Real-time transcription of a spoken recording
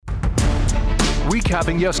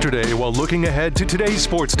recapping yesterday while looking ahead to today's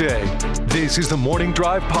sports day. This is the Morning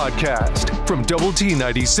Drive Podcast from Double T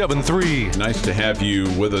 97.3. Nice to have you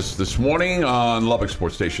with us this morning on Lubbock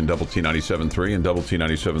Sports Station, Double T 97.3 and Double T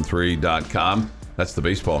 97.3.com. That's the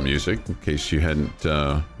baseball music, in case you hadn't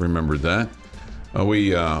remembered that. We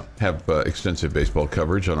have extensive baseball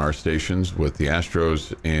coverage on our stations with the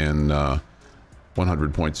Astros and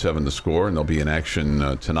 100.7 The Score, and they'll be in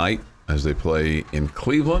action tonight as they play in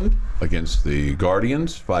Cleveland against the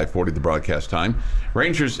Guardians, 5:40 the broadcast time.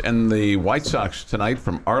 Rangers and the White Sox tonight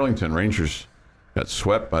from Arlington. Rangers got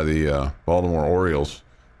swept by the Baltimore Orioles,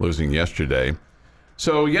 losing yesterday.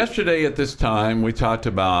 So yesterday at this time, we talked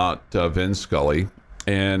about Vin Scully,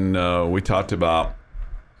 and we talked about,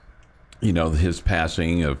 his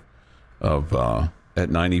passing of at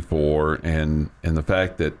 94, and the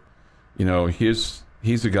fact that,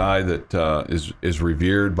 he's a guy that is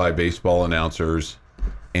revered by baseball announcers,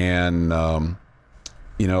 and how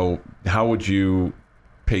would you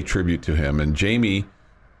pay tribute to him? And Jamie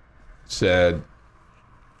said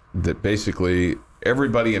that basically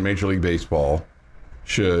everybody in Major League Baseball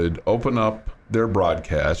should open up their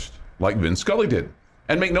broadcast like Vin Scully did,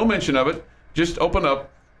 and make no mention of it. Just open up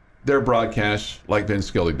their broadcast like Vin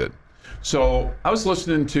Scully did. So I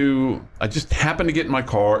just happened to get in my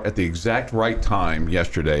car at the exact right time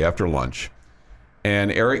yesterday after lunch,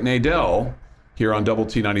 and Eric Nadel here on Double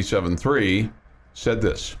T 97.3 said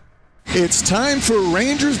this. It's time for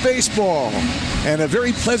Rangers baseball, and a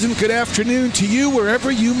very pleasant good afternoon to you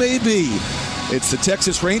wherever you may be. It's the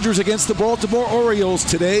Texas Rangers against the Baltimore Orioles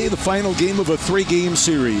today, the final game of a 3-game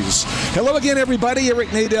series. Hello again, everybody. Eric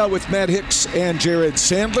Nadel with Matt Hicks and Jared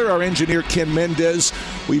Sandler, our engineer Ken Mendez.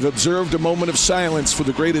 We've observed a moment of silence for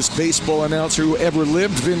the greatest baseball announcer who ever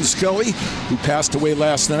lived, Vin Scully, who passed away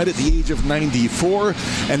last night at the age of 94.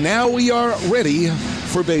 And now we are ready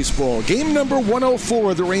for baseball. Game number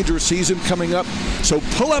 104 of the Rangers season coming up. So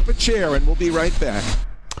pull up a chair and we'll be right back.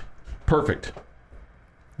 Perfect.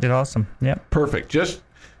 Did awesome. Yeah. Perfect.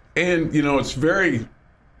 It's very,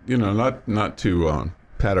 not to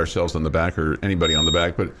pat ourselves on the back or anybody on the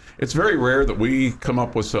back, but it's very rare that we come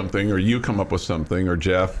up with something or you come up with something or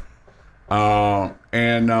Jeff, and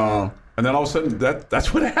then all of a sudden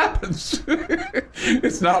that's what happens.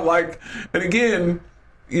 It's not like, and again,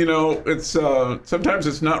 it's sometimes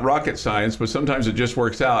it's not rocket science, but sometimes it just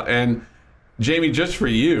works out. And Jamie, just for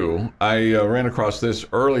you, I ran across this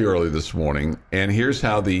early this morning, and here's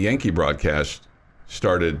how the Yankee broadcast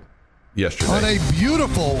started yesterday. On a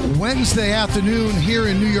beautiful Wednesday afternoon here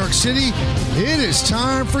in New York City, it is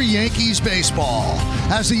time for Yankees baseball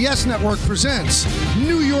as the Yes Network presents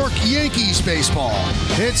New York Yankees baseball.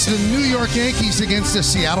 It's the New York Yankees against the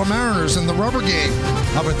Seattle Mariners in the rubber game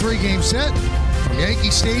of a 3-game set from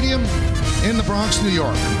Yankee Stadium in the Bronx, New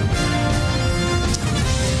York.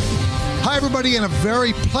 Hi, everybody, and a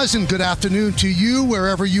very pleasant good afternoon to you,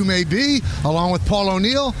 wherever you may be. Along with Paul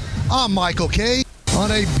O'Neill, I'm Michael Kay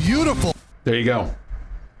on a beautiful... There you go.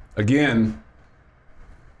 Again,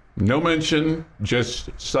 no mention,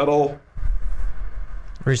 just subtle...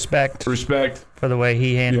 Respect for the way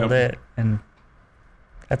he handled it, and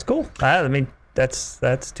that's cool. I mean, that's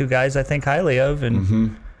two guys I think highly of,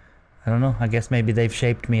 and I don't know, I guess maybe they've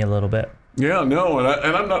shaped me a little bit. Yeah, no,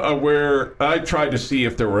 and I'm not aware. I tried to see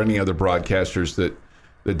if there were any other broadcasters that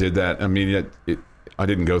did that. I mean, I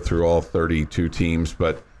didn't go through all 32 teams,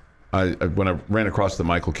 but when I ran across the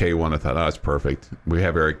Michael Kay one, I thought, oh, that's perfect. We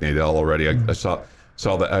have Eric Nadel already. I saw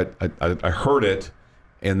that. I heard it,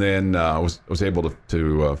 and then was able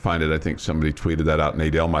to find it. I think somebody tweeted that out.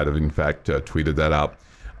 Nadel might have, in fact, tweeted that out,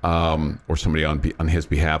 or somebody on his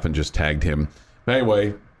behalf and just tagged him. But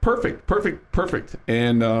anyway. Perfect.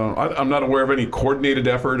 And I'm not aware of any coordinated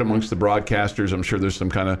effort amongst the broadcasters. I'm sure there's some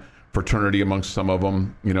kind of fraternity amongst some of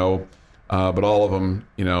them, but all of them,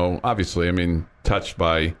 obviously, I mean, touched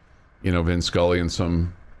by, Vin Scully in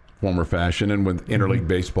some form or fashion, and with interleague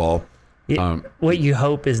baseball. What you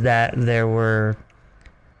hope is that there were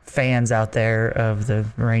fans out there of the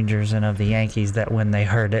Rangers and of the Yankees that when they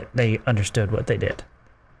heard it, they understood what they did.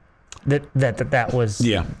 That was,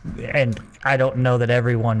 yeah, and I don't know that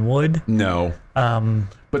everyone would. No, but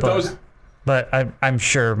I'm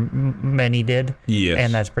sure many did. Yes,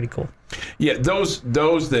 and that's pretty cool. Yeah, those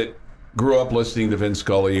that grew up listening to Vin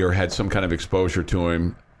Scully or had some kind of exposure to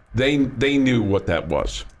him, they knew what that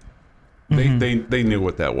was. They knew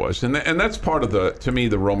what that was, and that's part of to me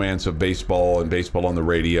the romance of baseball and baseball on the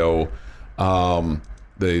radio.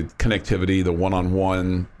 The connectivity, the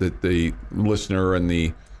one-on-one that the listener and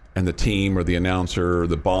the team or the announcer,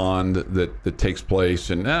 the bond that takes place.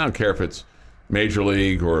 And I don't care if it's major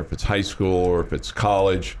league or if it's high school or if it's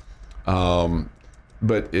college.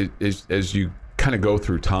 But as you kind of go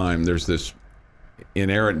through time, there's this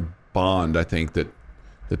inherent bond, I think, that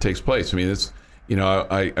takes place. I mean, it's,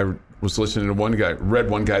 I was listening to read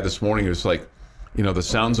one guy this morning who's like, the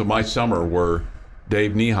sounds of my summer were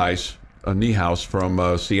Dave Niehaus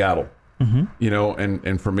from Seattle. Mm-hmm.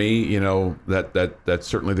 And for me, that's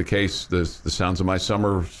certainly the case. The sounds of my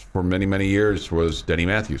summer for many, many years was Denny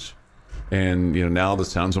Matthews. And, now the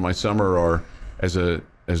sounds of my summer are, as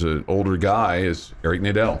an older guy, is Eric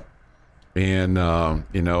Nadel. And,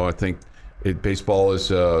 I think baseball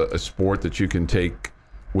is a sport that you can take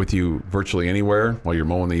with you virtually anywhere, while you're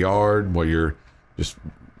mowing the yard, while you're just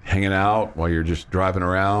hanging out, while you're just driving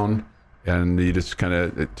around. And you just kind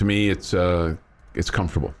of, to me, it's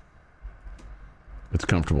comfortable. It's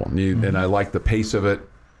comfortable. And I like the pace of it.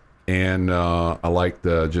 And I like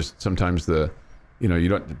sometimes they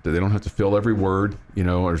don't have to fill every word,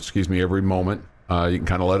 every moment. You can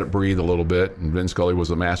kind of let it breathe a little bit. And Vin Scully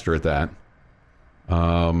was a master at that.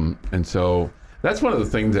 And so that's one of the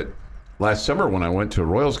things that last summer when I went to a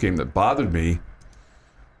Royals game that bothered me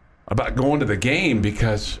about going to the game,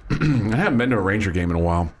 because I haven't been to a Ranger game in a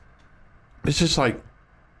while. It's just like,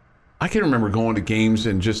 I can remember going to games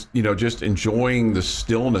and just enjoying the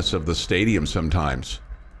stillness of the stadium sometimes.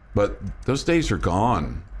 But those days are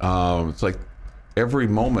gone. It's like every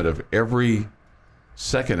moment of every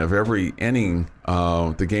second of every inning,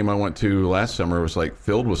 the game I went to last summer was like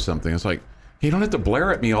filled with something. It's like, you don't have to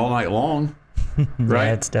blare at me all night long. Right?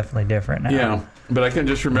 Yeah, it's definitely different now. Yeah, but I can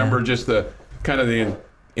just remember just the kind of the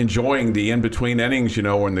enjoying the in-between innings,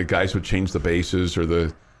 when the guys would change the bases or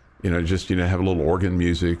the, have a little organ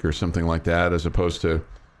music or something like that, as opposed to,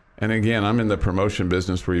 and again, I'm in the promotion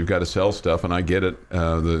business where you've got to sell stuff, and I get it,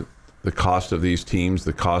 the cost of these teams,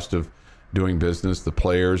 the cost of doing business, the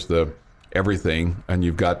players, the everything, and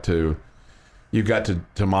you've got to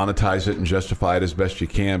monetize it and justify it as best you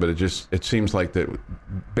can. But it seems like that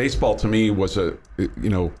baseball to me was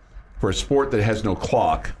for a sport that has no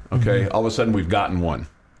clock, okay, all of a sudden we've gotten one.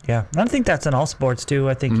 Yeah, I think that's in all sports too.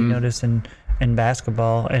 I think you notice in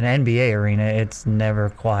basketball, in NBA arena, it's never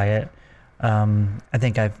quiet. I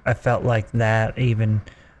think I felt like that even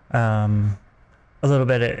a little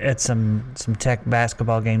bit at some Tech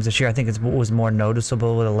basketball games this year. I think it was more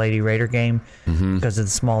noticeable with a Lady Raider game because of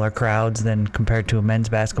the smaller crowds than compared to a men's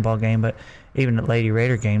basketball game. But even at Lady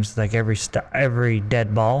Raider games, like every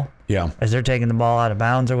dead ball, as they're taking the ball out of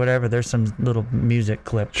bounds or whatever, there's some little music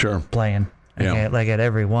clip playing, like at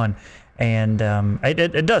every one. And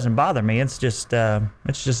it doesn't bother me. It's just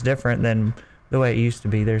different than the way it used to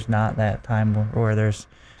be. There's not that time where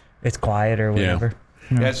it's quiet or whatever.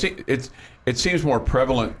 Yeah, it seems more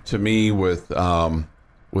prevalent to me with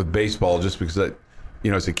baseball, just because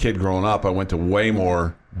as a kid growing up, I went to way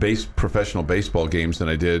more professional baseball games than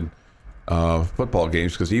I did football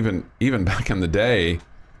games. Because even back in the day,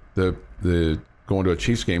 the going to a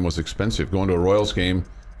Chiefs game was expensive. Going to a Royals game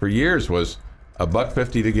for years was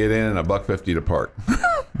 $1.50 to get in and $1.50 to park.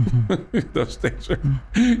 Those things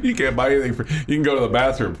you can't buy anything you can go to the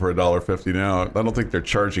bathroom for $1.50 now. I don't think they're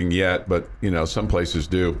charging yet, but some places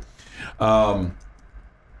do. So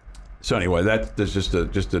anyway, that's just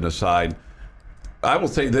an aside. I will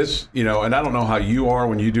say this, and I don't know how you are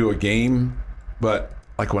when you do a game, but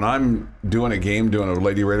like when I'm doing a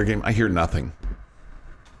Lady Raider game, I hear nothing.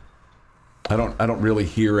 I don't really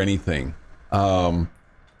hear anything.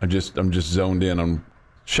 I'm just zoned in. I'm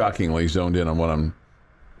shockingly zoned in on what I'm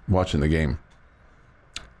watching the game.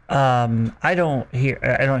 I don't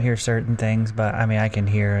hear certain things, but I mean I can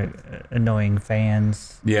hear annoying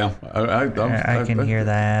fans. Yeah, I can hear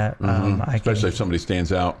that. Especially if somebody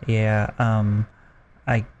stands out. Yeah,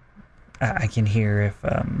 I can hear if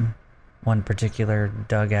one particular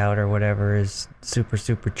dugout or whatever is super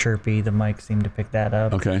chirpy. The mics seem to pick that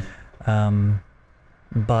up. Okay.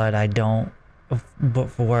 But I don't. But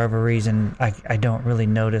for whatever reason, I don't really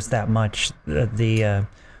notice that much the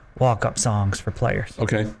walk-up songs for players.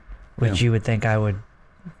 Okay. Which you would think I would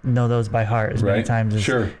know those by heart as many times as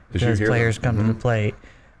those players come to the plate.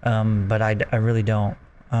 But I really don't.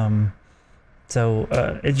 So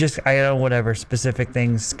it just, I know whatever specific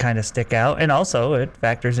things kind of stick out. And also it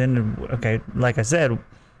factors in, okay, like I said,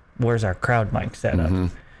 where's our crowd mic set up?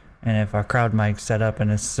 And if our crowd mic's set up in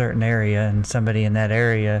a certain area and somebody in that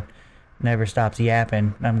area never stops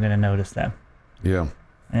yapping, I'm going to notice them. Yeah.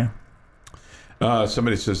 Yeah.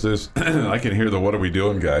 Somebody says this, I can hear the "what are we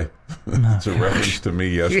doing" guy. It's a reference to me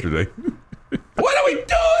yesterday. What are we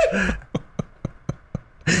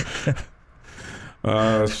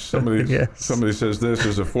doing? Somebody says this,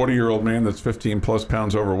 as a 40-year-old man that's 15 plus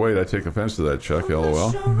pounds overweight, I take offense to that, Chuck,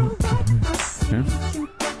 LOL. Yeah.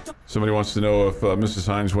 Somebody wants to know if Mrs.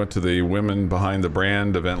 Heinz went to the Women Behind the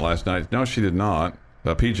Brand event last night. No, she did not.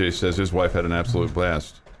 PJ says his wife had an absolute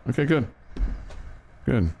blast. Okay, good.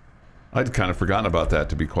 Good. I'd kind of forgotten about that,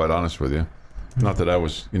 to be quite honest with you. Not that I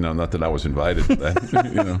was invited to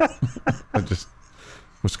that. I just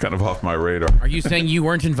was kind of off my radar. Are you saying you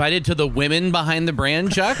weren't invited to the Women Behind the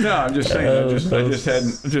Brand, Chuck? No, I'm just saying.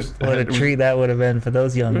 What a treat that would have been for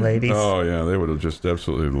those young ladies. Oh yeah, they would have just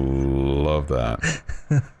absolutely loved that.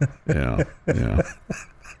 Yeah.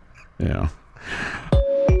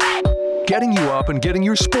 Getting you up and getting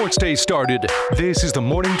your sports day started. This is the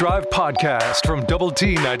Morning Drive podcast from Double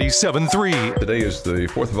T 97.3. Today is the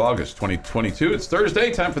 4th of August, 2022. It's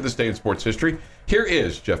Thursday, time for this day in sports history. Here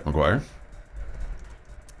is Jeff McGuire.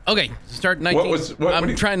 Okay, start 19.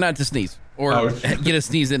 I'm trying not to sneeze or get a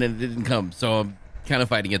sneeze in and it didn't come, so I'm kind of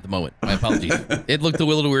fighting at the moment. My apologies. It looked a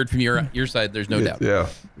little weird from your side, there's no doubt. Yeah.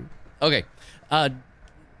 Okay.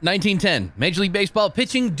 1910, Major League Baseball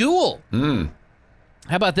pitching duel.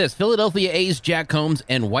 How about this? Philadelphia A's Jack Combs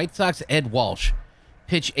and White Sox Ed Walsh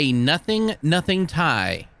pitch a 0-0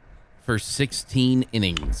 tie for 16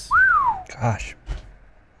 innings. Gosh.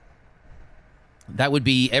 That would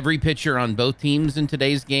be every pitcher on both teams in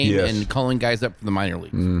today's game and calling guys up for the minor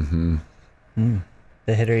leagues. Mm-hmm.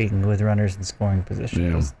 The hitting with runners in scoring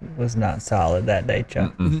position was not solid that day,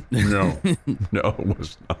 Chuck. No, it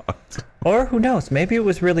was not. Or who knows? Maybe it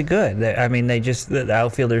was really good. The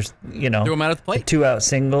outfielders, threw them out at the plate. 2-out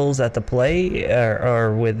singles at the plate,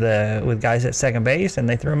 or with guys at second base, and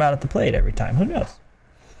they threw them out at the plate every time. Who knows?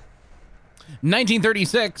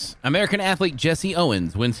 1936, American athlete Jesse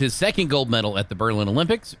Owens wins his second gold medal at the Berlin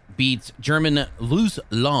Olympics, beats German Luz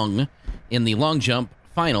Long in the long jump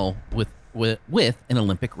final with an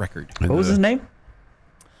Olympic record. What was his name?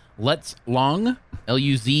 Lutz Long,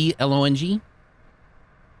 Luzlong.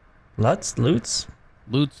 Lutz?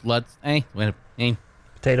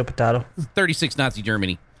 Potato. 36 Nazi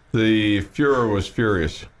Germany. The Fuhrer was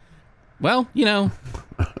furious. Well,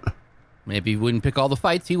 maybe he wouldn't pick all the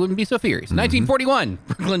fights, he wouldn't be so furious. 1941,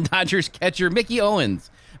 Brooklyn Dodgers catcher Mickey Owens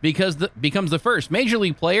becomes the first Major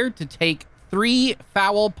League player to take 3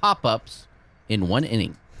 foul pop-ups in one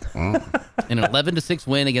inning. In an 11-6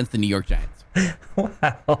 win against the New York Giants.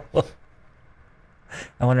 Wow.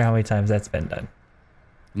 I wonder how many times that's been done.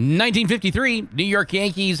 1953, New York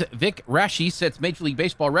Yankees Vic Raschi sets Major League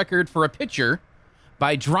Baseball record for a pitcher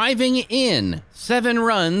by driving in 7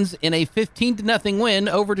 runs in a 15-0 win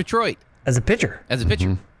over Detroit. As a pitcher.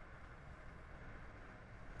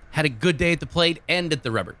 Had a good day at the plate and at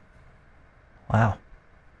the rubber. Wow.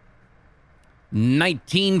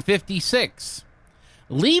 1956,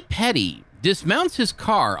 Lee Petty dismounts his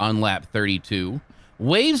car on lap 32,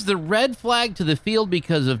 waves the red flag to the field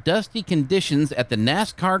because of dusty conditions at the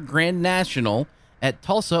NASCAR Grand National at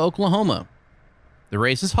Tulsa, Oklahoma. The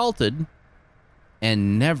race is halted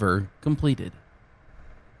and never completed.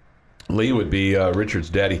 Lee would be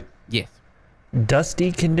Richard's daddy. Yes.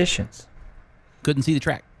 Dusty conditions. Couldn't see the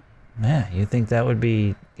track. Yeah, you think that would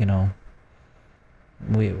be, they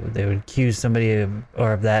would accuse somebody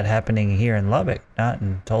of that happening here in Lubbock, not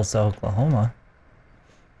in Tulsa, Oklahoma.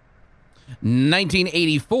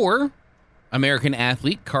 1984, American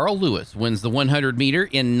athlete Carl Lewis wins the 100-meter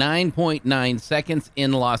in 9.9 seconds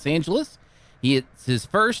in Los Angeles. It's his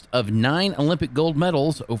first of 9 Olympic gold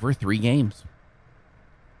medals over 3 games.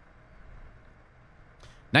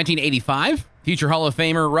 1985, future Hall of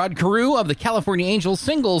Famer Rod Carew of the California Angels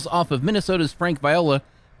singles off of Minnesota's Frank Viola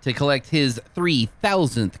to collect his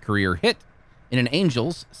 3,000th career hit in an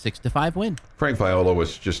Angels 6-5 win. Frank Viola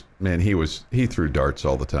was just, he threw darts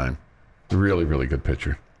all the time. Really, really good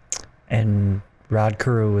pitcher. And Rod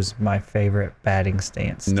Carew was my favorite batting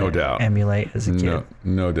stance. No doubt. Emulate as a kid.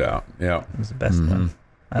 No doubt. Yeah. It was the best one.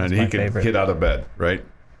 That's and he could favorite. Get out of bed, right?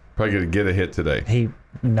 Probably going to get a hit today. He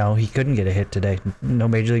couldn't get a hit today. No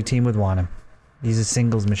major league team would want him. He's a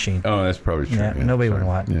singles machine. Oh, that's probably true. Yeah, nobody would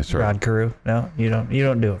want Rod Carew. No, you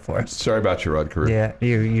don't do it for us. Sorry about you, Rod Carew. Yeah,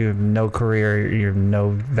 you have no career. You have no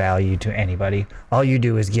value to anybody. All you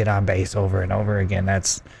do is get on base over and over again.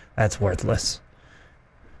 That's worthless.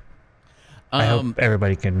 I hope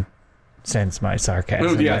everybody can sense my sarcasm.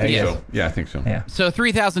 Well, yeah, I think so. Yeah, I think so. Yeah. So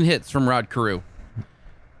 3,000 hits from Rod Carew.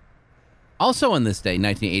 Also on this day,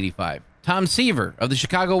 1985, Tom Seaver of the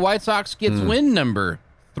Chicago White Sox gets win number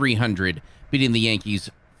 300, beating the Yankees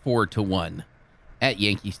 4-1 at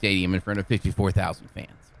Yankee Stadium in front of 54,000 fans.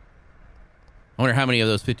 I wonder how many of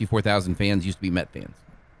those 54,000 fans used to be Met fans.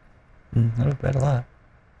 I would bet a lot.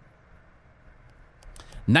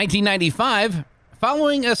 1995,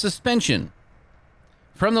 following a suspension,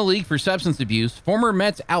 From the League for Substance Abuse, former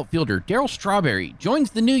Mets outfielder Darryl Strawberry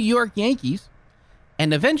joins the New York Yankees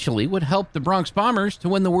and eventually would help the Bronx Bombers to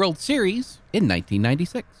win the World Series in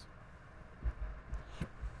 1996.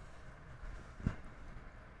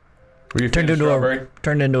 Turned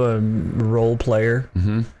into a role player.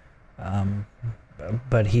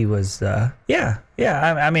 But he was, I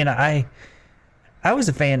mean, I was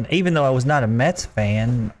a fan, even though I was not a Mets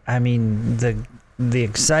fan. I mean, the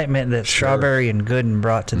excitement that Strawberry and Gooden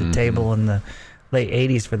brought to the table in the late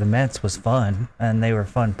 80s for the Mets was fun, and they were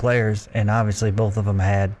fun players, and obviously both of them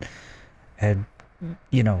had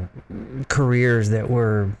careers that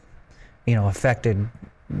were, affected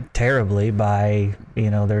terribly by,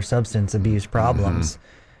 their substance abuse problems.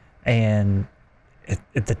 And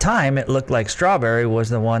at the time, it looked like Strawberry was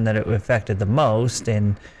the one that it affected the most,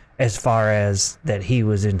 and as far as that he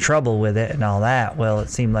was in trouble with it and all that, well, it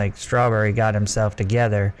seemed like Strawberry got himself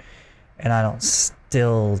together, and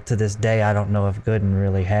still to this day, I don't know if Gooden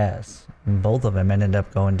really has. And both of them ended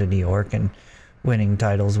up going to New York and winning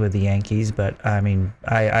titles with the Yankees, but I mean,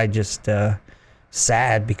 I just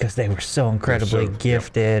sad because they were so incredibly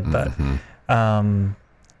gifted, but I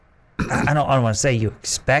don't want to say you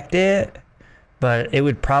expect it, but it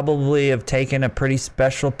would probably have taken a pretty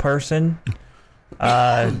special person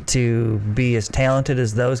to be as talented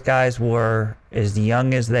as those guys were, as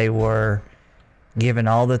young as they were, given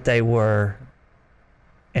all that they were,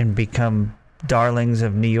 and become darlings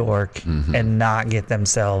of New York and not get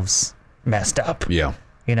themselves messed up. Yeah.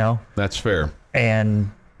 That's fair.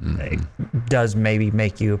 And it does maybe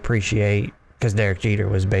make you appreciate, because Derek Jeter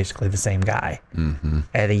was basically the same guy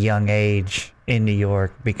at a young age in New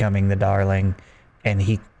York, becoming the darling, and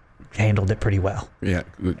he handled it pretty well. Yeah.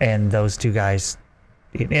 And those two guys,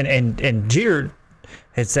 and Jeter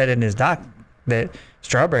had said in his doc that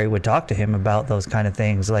Strawberry would talk to him about those kind of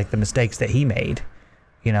things, like the mistakes that he made,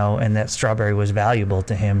 and that Strawberry was valuable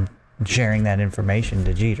to him, sharing that information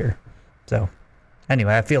to Jeter. So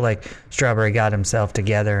anyway, I feel like Strawberry got himself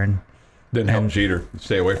together and didn't help Jeter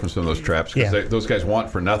stay away from some of those traps, because those guys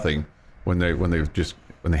want for nothing when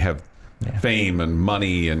they have fame and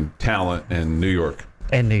money and talent and New York.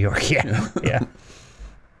 And New York, yeah.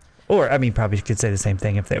 Or, I mean, probably could say the same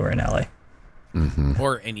thing if they were in LA.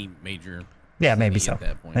 Or any major. Yeah, maybe so. At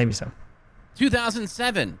that point. Maybe so.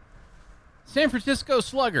 2007, San Francisco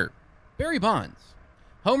slugger Barry Bonds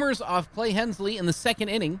homers off Clay Hensley in the second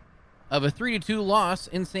inning of a 3-2 loss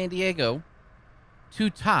in San Diego to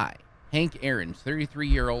tie Hank Aaron's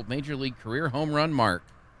 33-year-old major league career home run mark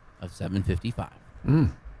of 755.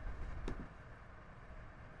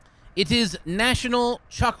 It is National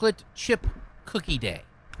Chocolate Chip Cookie Day.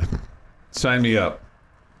 Sign me up.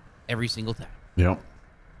 Every single time. Yep.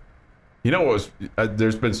 You know what was?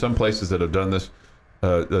 There's been some places that have done this.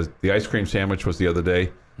 The ice cream sandwich was the other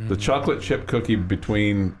day. The chocolate chip cookie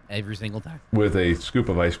between every single time with a scoop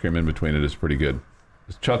of ice cream in between it is pretty good.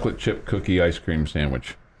 It's chocolate chip cookie ice cream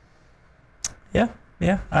sandwich. Yeah.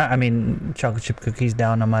 I mean, chocolate chip cookies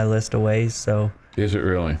down on my list of ways. So is it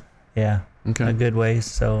really? Yeah. Okay. A good ways.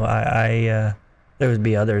 So I there would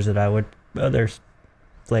be others that other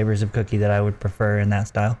flavors of cookie that I would prefer in that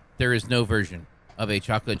style. There is no version of a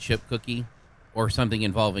chocolate chip cookie or something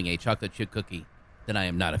involving a chocolate chip cookie that I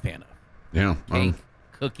am not a fan of. Yeah. Cake,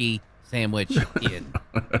 cookie, sandwich, in.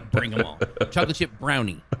 Bring them all. Chocolate chip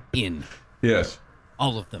brownie, in. Yes.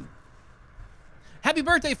 All of them. Happy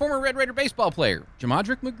birthday, former Red Raider baseball player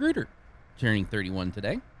Jamadrick Magruder, turning 31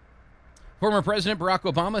 today. Former President Barack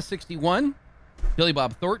Obama, 61. Billy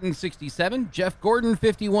Bob Thornton, 67. Jeff Gordon,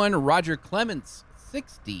 51. Roger Clemens,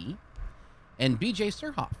 60. And B.J.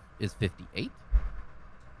 Surhoff is 58.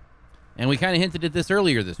 And we kind of hinted at this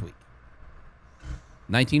earlier this week.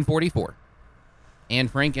 1944. Anne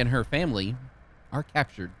Frank and her family are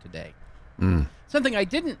captured today. Something I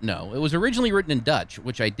didn't know. It was originally written in Dutch,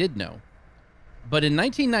 which I did know. But in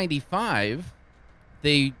 1995,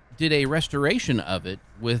 they did a restoration of it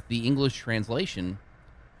with the English translation,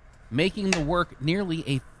 making the work nearly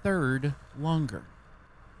a third longer.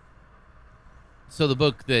 So the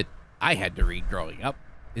book that I had to read growing up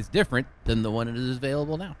is different than the one that is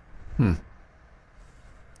available now.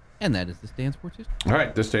 And that is this day in sports history. All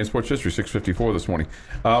right, this day in sports history, 6:54 this morning.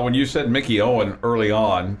 When you said Mickey Owen early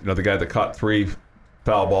on, the guy that caught 3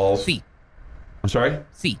 foul balls. C. I'm sorry?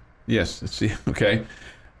 C. Yes, C. Okay.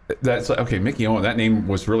 That's okay. Mickey Owen, that name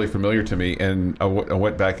was really familiar to me, and I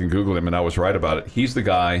went back and Googled him, and I was right about it. He's the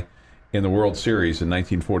guy in the World Series in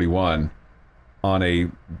 1941 on a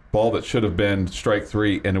ball that should have been strike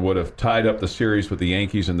 3, and it would have tied up the series with the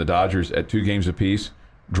Yankees and the Dodgers at 2 games apiece,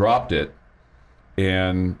 dropped it,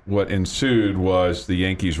 and what ensued was the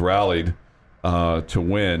Yankees rallied to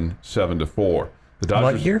win 7-4. The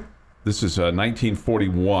Dodgers, What year? This is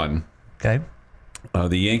 1941. Okay.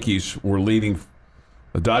 The Yankees were leading.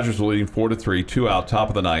 The Dodgers were leading 4-3, 2 out, top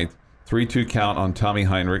of the ninth. 3-2 count on Tommy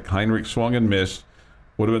Heinrich. Heinrich swung and missed.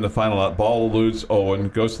 Would have been the final out. Ball eludes Owen,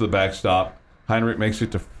 goes to the backstop. Heinrich makes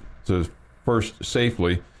it to first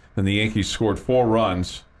safely. Then the Yankees scored 4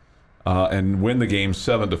 runs and win the game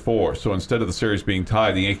 7-4. So instead of the series being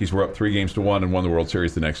tied, the Yankees were up 3-1 and won the World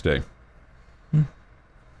Series the next day.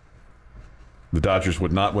 The Dodgers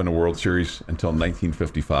would not win a World Series until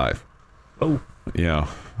 1955. Oh. Yeah,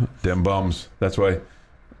 dem bums. That's why.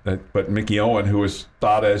 But Mickey Owen, who was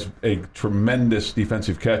thought as a tremendous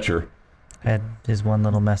defensive catcher, Had his one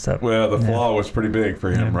little mess up. well, the flaw was pretty big for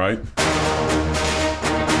him, right?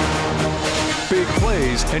 Big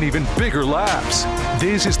plays and even bigger laughs.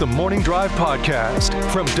 This is the Morning Drive Podcast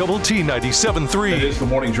from Double T 97.3. It is the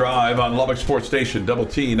Morning Drive on Lubbock Sports Station, Double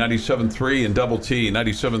T 97.3 and Double T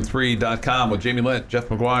 97.3.com with Jamie Lent, Jeff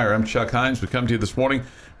McGuire. I'm Chuck Heinz. We come to you this morning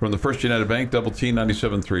from the First United Bank Double T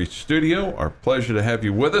 97.3 studio. Our pleasure to have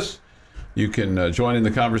you with us. You can join in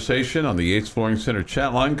the conversation on the Yates Flooring Center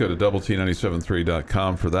chat line. Go to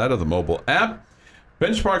doublet97.3.com for that, or the mobile app.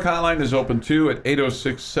 Benchmark Hotline is open too at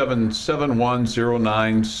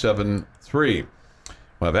 806-771-0973.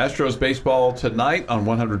 We'll have Astros baseball tonight on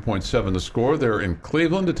 100.7 The Score. They're in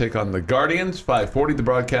Cleveland to take on the Guardians. 5:40 the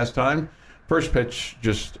broadcast time. First pitch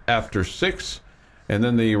just after 6. And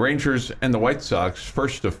then the Rangers and the White Sox, 1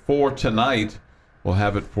 to 4 tonight. We'll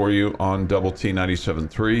have it for you on Double T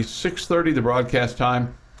 97.3. 6:30 the broadcast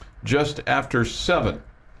time, just after 7.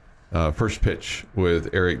 First pitch with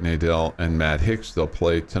Eric Nadel and Matt Hicks. They'll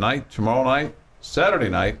play tonight, tomorrow night, Saturday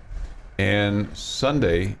night, and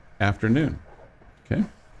Sunday afternoon. Okay?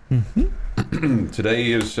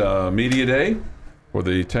 Today is Media Day for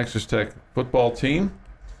the Texas Tech football team.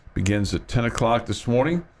 Begins at 10 o'clock this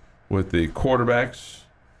morning with the quarterbacks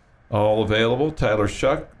all available. Tyler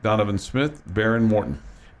Shuck, Donovan Smith, Baron Morton.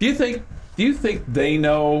 Do you think they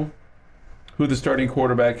know who the starting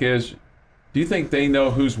quarterback is? Do you think they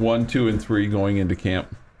know who's 1, 2, and 3 going into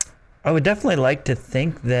camp? I would definitely like to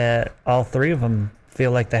think that all 3 of them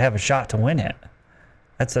feel like they have a shot to win it.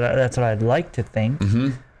 That's what I'd like to think.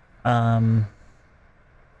 Mm-hmm.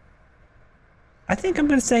 I think I'm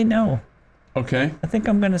going to say no. Okay. I think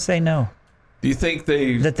I'm going to say no. Do you think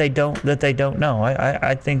they don't know?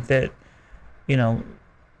 I think that,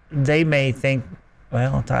 they may think,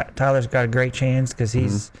 well, Tyler's got a great chance because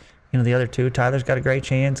he's, the other 2. Tyler's got a great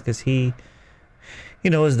chance because he,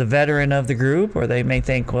 is the veteran of the group. Or they may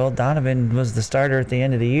think, well, Donovan was the starter at the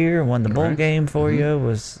end of the year, won the bowl game for you,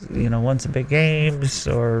 was, won some big games,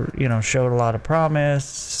 or, showed a lot of promise.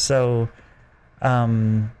 So,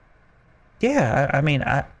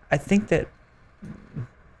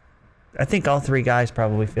 I think all 3 guys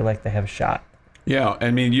probably feel like they have a shot. Yeah, I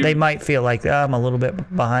mean, they might feel like I'm a little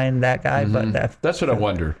bit behind that guy, but that's what I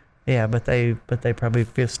wonder. Yeah, but they probably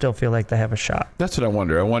still feel like they have a shot. That's what I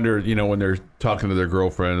wonder. I wonder, when they're talking to their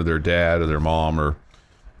girlfriend or their dad or their mom or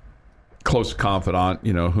close confidant,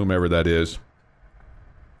 whomever that is,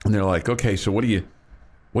 and they're like, okay, so what do you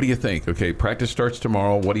think? Okay, practice starts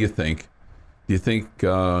tomorrow. What do you think? Do you think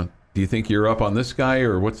you're up on this guy,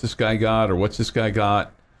 or what's this guy got, or what's this guy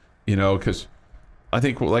got? Because I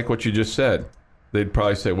think, like what you just said, they'd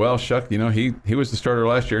probably say, well, Shuck, he was the starter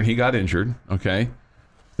last year and he got injured. Okay.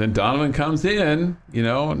 Then Donovan comes in,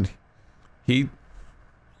 and he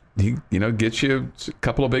gets you a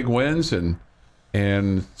couple of big wins and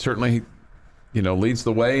certainly, leads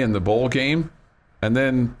the way in the bowl game. And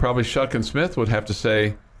then probably Shuck and Smith would have to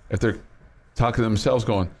say, if they're talking to themselves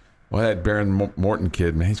going, well, that Baron Morton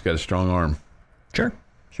kid, man, he's got a strong arm. Sure.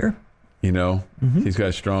 He's got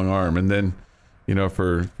a strong arm. And then,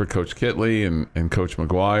 for Coach Kitley and Coach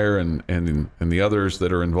McGuire and the others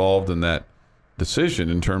that are involved in that decision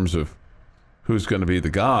in terms of who's going to be the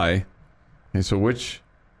guy. And so which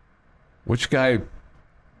guy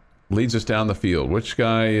leads us down the field? Which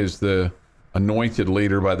guy is the anointed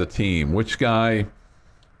leader by the team? Which guy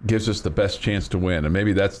gives us the best chance to win? And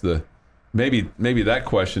maybe that's maybe that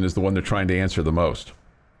question is the one they're trying to answer the most.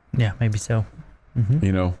 Yeah, maybe so.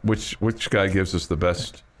 Which guy gives us the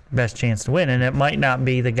best chance to win? And it might not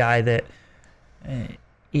be the guy that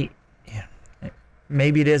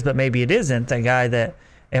maybe it is, but maybe it isn't. It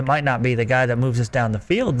might not be the guy that moves us down the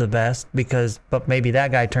field the best, but maybe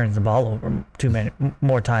that guy turns the ball over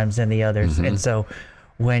more times than the others. And so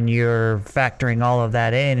when you're factoring all of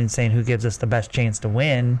that in and saying who gives us the best chance to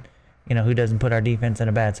win, who doesn't put our defense in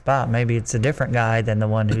a bad spot, maybe it's a different guy than the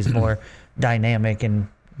one who's more dynamic and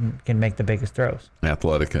can make the biggest throws.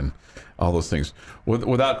 Athletic and all those things.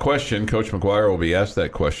 Without question, Coach McGuire will be asked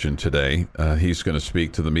that question today. He's going to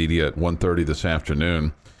speak to the media at 1:30 this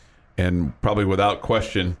afternoon. And probably without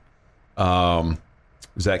question,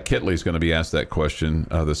 Zach Kittley is going to be asked that question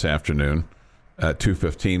this afternoon at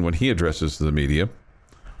 2:15 when he addresses the media.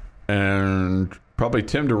 And probably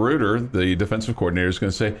Tim DeRuyter, the defensive coordinator, is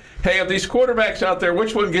going to say, hey, of these quarterbacks out there,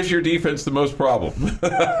 which one gives your defense the most problem?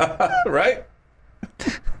 Right?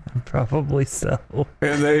 Probably so.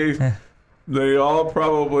 And they all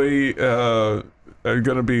probably are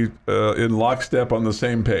going to be in lockstep on the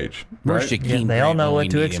same page. Right? Yeah, they all know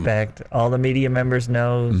what to expect. All the media members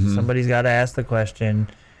know somebody's got to ask the question,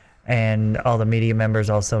 and all the media members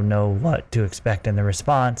also know what to expect in the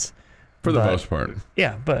response. For the most part.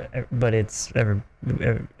 Yeah, but it's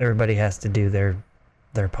everybody has to do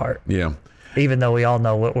their part. Yeah. Even though we all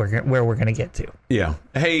know where we're going to get to. Yeah.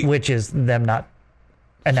 Hey. Which is them not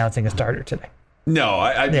announcing a starter today. No,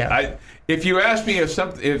 I if you ask me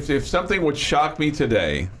if something would shock me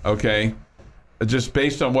today, okay, just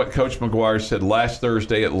based on what Coach McGuire said last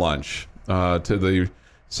Thursday at lunch to the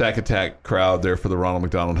Sack Attack crowd there for the Ronald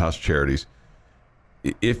McDonald House Charities,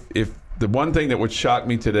 if the one thing that would shock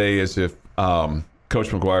me today is if Coach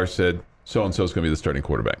McGuire said so-and-so is going to be the starting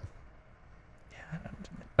quarterback. Yeah,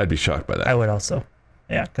 I'd be shocked by that. I would also.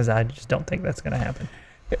 Yeah, because I just don't think that's going to happen.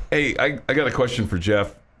 Hey, I got a question for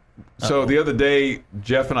Jeff. So the other day,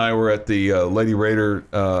 Jeff and I were at the Lady Raider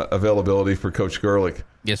availability for Coach Gerlich.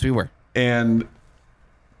 Yes, we were. And,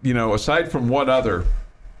 aside from one other,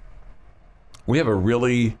 we have a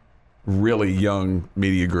really, really young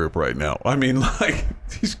media group right now. I mean, like,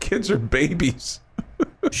 these kids are babies.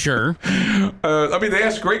 Sure. They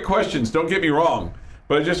ask great questions, don't get me wrong.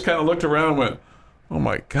 But I just kind of looked around and went, oh,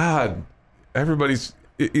 my God, everybody's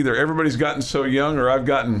gotten so young or I've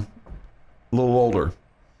gotten a little older.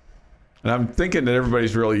 And I'm thinking that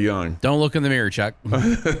everybody's really young. Don't look in the mirror, Chuck.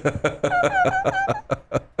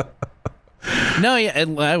 No, yeah,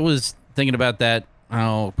 I was thinking about that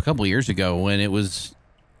a couple of years ago when it was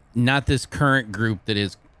not this current group that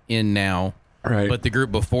is in now, right, but the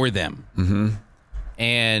group before them. Mm-hmm.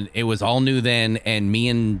 And it was all new then, and me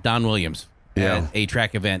and Don Williams at a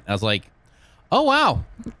track event. I was like, oh, wow.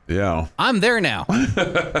 Yeah. I'm there now.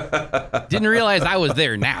 Didn't realize I was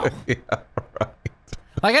there now. Yeah, right.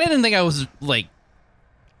 Like, I didn't think I was, like,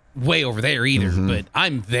 way over there either, but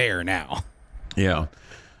I'm there now. Yeah.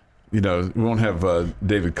 We won't have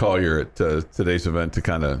David Collier at today's event to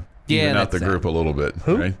kind of even out the group a little bit.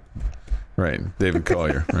 Who? Right? Right. David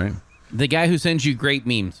Collier, right? The guy who sends you great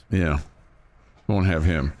memes. Yeah. Won't have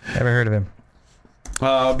him. Never heard of him.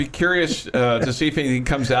 I'll be curious to see if anything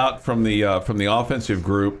comes out from the offensive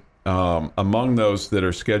group among those that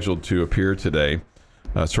are scheduled to appear today.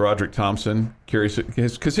 Sir Roderick Thompson, curious,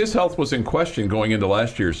 because his health was in question going into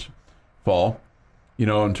last year's fall,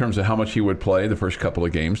 in terms of how much he would play the first couple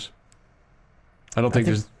of games.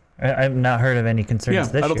 I've not heard of any concerns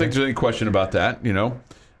this year. I don't think there's any question about that,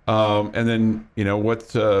 And then,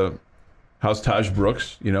 how's Taj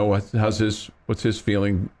Brooks? What's his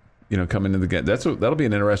feeling, coming into the game? That'll be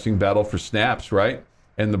an interesting battle for snaps, right?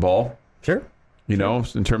 And the ball. Sure. In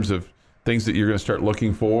terms of things that you're going to start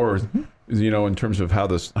looking for, or, in terms of how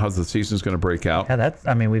the season's going to break out.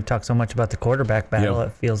 Yeah, we've talked so much about the quarterback battle. Yeah.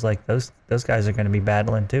 It feels like those guys are going to be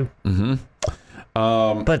battling too. Mm-hmm.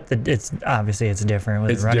 But it's obviously it's different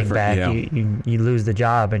with running back. Yeah. You lose the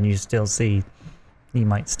job and you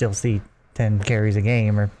might still see 10 carries a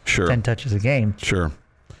game or 10 touches a game. Sure.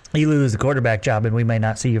 You lose the quarterback job and we may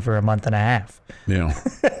not see you for a month and a half. Yeah.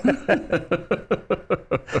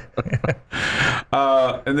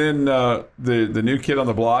 And then the new kid on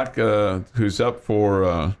the block who's up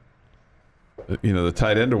for the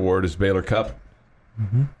tight end award is Baylor Cupp.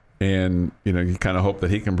 Mm-hmm. And you kind of hope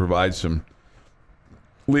that he can provide some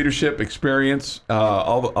leadership experience,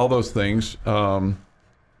 all those things.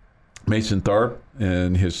 Mason Tharp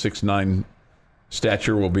and his 6'9"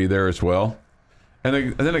 stature will be there as well.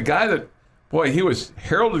 And then a guy that, he was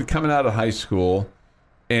heralded coming out of high school,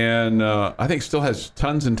 and I think still has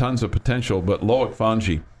tons and tons of potential. But Loic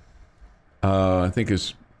Fangio, I think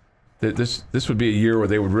this would be a year where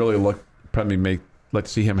they would really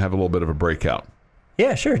let's see him have a little bit of a breakout.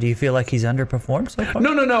 Yeah, sure. Do you feel like he's underperformed so far?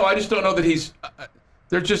 No. I just don't know that he's.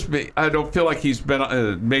 I don't feel like he's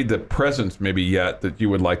been made the presence maybe yet that you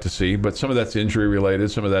would like to see. But some of that's injury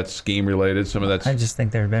related, some of that's scheme related, some of that's. I just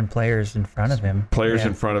think there have been players in front of him.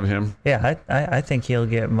 In front of him. Yeah, I think he'll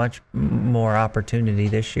get much more opportunity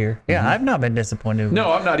this year. Yeah, mm-hmm. I've not been disappointed.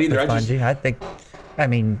 No, I'm not either. I think,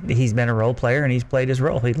 he's been a role player and he's played his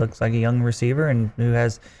role. He looks like a young receiver and who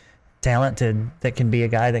has talented that can be a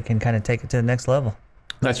guy that can kind of take it to the next level.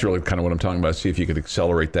 That's really kind of what I'm talking about. See if you could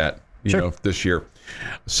accelerate that, you know, this year.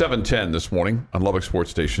 7:10 this morning on Lubbock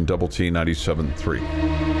Sports Station, Double T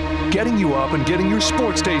 97.3. Getting you up and getting your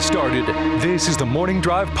sports day started. This is the Morning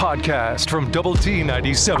Drive Podcast from Double T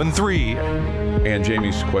 97.3. And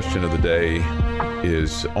Jamie's question of the day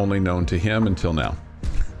is only known to him until now.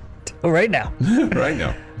 Right now. Right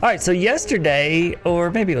now. All right, so yesterday, or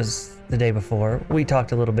maybe it was the day before, we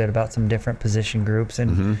talked a little bit about some different position groups,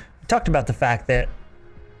 and we talked about the fact that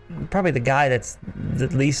probably the guy that's the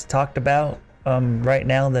least talked about right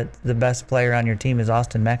now, that the best player on your team is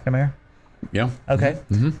Austin McNamara. Yeah. Okay.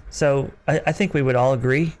 So I think we would all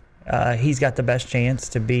agree he's got the best chance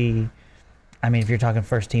to be, I mean, if you're talking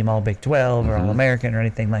first team All Big 12 or All American or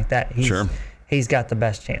anything like that, he's got the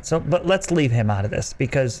best chance. So, but let's leave him out of this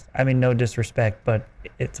because, I mean, no disrespect, but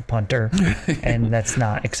it's a punter, and that's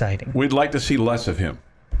not exciting. We'd like to see less of him.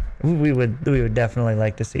 We would definitely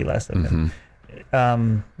like to see less of him.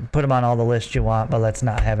 Put him on all the lists you want, but let's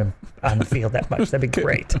not have him on the field that much. That'd be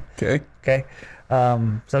great. Okay.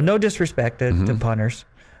 So no disrespect to punters.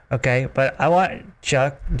 Okay, but I want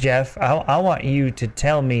Jeff, I want you to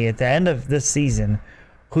tell me at the end of this season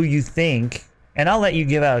who you think, and I'll let you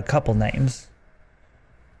give out a couple names,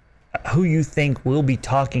 who you think we'll be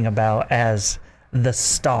talking about as the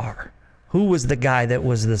star. Who was the guy that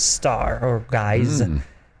was the star, or guys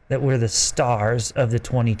that were the stars of the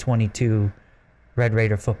 2022 Red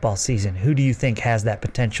Raider football season? Who do you think has that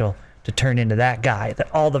potential to turn into that guy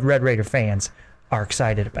that all the Red Raider fans are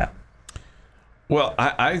excited about? Well,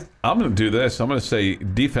 I'm going to do this. I'm going to say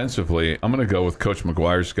defensively, I'm going to go with Coach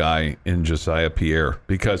McGuire's guy in Josiah Pierre,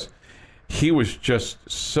 because he was just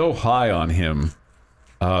so high on him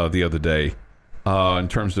the other day in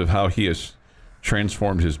terms of how he has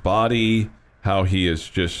transformed his body, how he is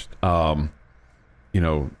just,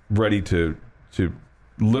 ready to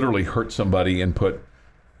literally hurt somebody and put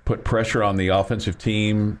pressure on the offensive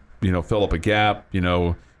team, fill up a gap,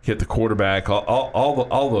 hit the quarterback,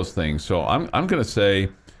 all those things. So I'm going to say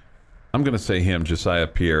him, Josiah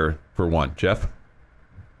Pierre, for one. Jeff?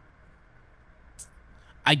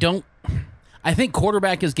 I think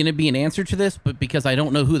quarterback is going to be an answer to this, but because I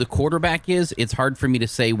don't know who the quarterback is, it's hard for me to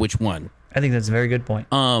say which one. I think that's a very good point.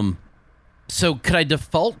 So could I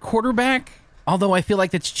default quarterback? Although I feel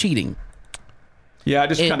like that's cheating. Yeah, I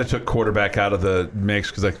just kind of took quarterback out of the mix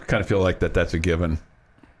because I kind of feel like that's a given.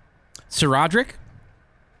 Sir Roderick?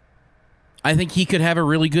 I think he could have a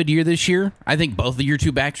really good year this year. I think both of your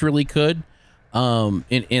two backs really could.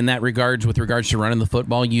 In that regards, with regards to running the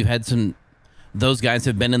football, you've had those guys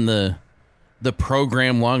have been in the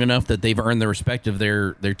program long enough that they've earned the respect of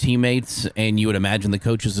their teammates, and you would imagine the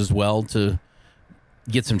coaches as well to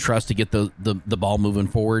get some trust to get the ball moving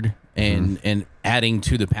forward and adding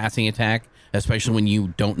to the passing attack, especially when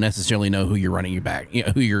you don't necessarily know who you're running your back,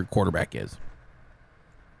 who your quarterback is.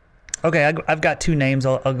 Okay, I've got two names.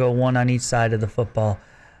 I'll go one on each side of the football.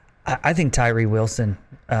 I think Tyree Wilson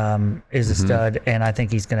is a stud, and I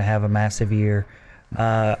think he's going to have a massive year.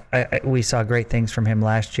 We saw great things from him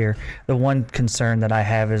last year. The one concern that I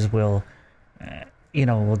have is will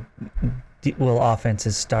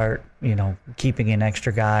offenses start, keeping an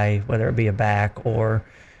extra guy, whether it be a back or,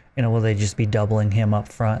 will they just be doubling him up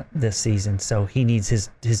front this season? So he needs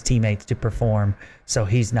his teammates to perform, so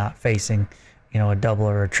he's not facing, a double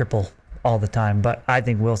or a triple all the time. But I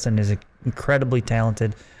think Wilson is incredibly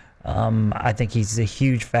talented. I think he's a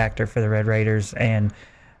huge factor for the Red Raiders, and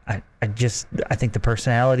I think the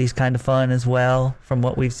personality is kind of fun as well from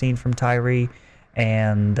what we've seen from Tyree,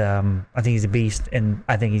 and I think he's a beast, and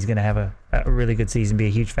I think he's going to have a really good season, be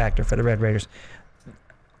a huge factor for the Red Raiders.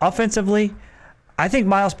 Offensively, I think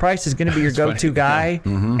Miles Price is going to be your go-to guy,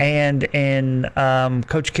 and in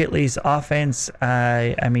Coach Kitley's offense,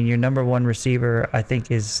 I mean, your number one receiver, I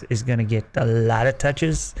think, is going to get a lot of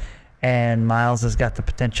touches, and Miles has got the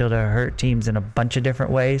potential to hurt teams in a bunch of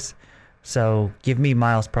different ways. So give me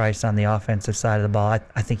Miles Price on the offensive side of the ball.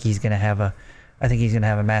 I think he's going to have a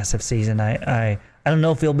massive season. I don't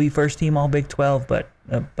know if he'll be first team All Big 12, but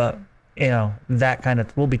that kind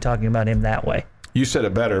of, we'll be talking about him that way. You said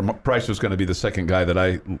it better. Price was going to be the second guy that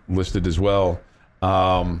I listed as well,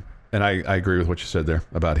 and I agree with what you said there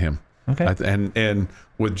about him. Okay. And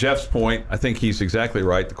with Jeff's point, I think he's exactly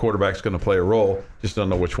right. The quarterback's going to play a role. Just don't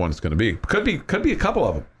know which one it's going to be. Could be a couple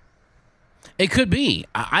of them. It could be.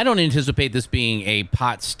 I don't anticipate this being a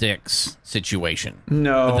pot sticks situation.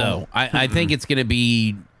 No. Though. I think it's going to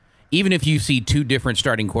be, even if you see two different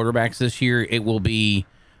starting quarterbacks this year, it will be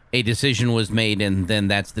a decision was made, and then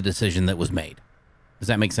that's the decision that was made. Does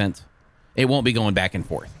that make sense? It won't be going back and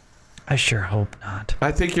forth. I sure hope not.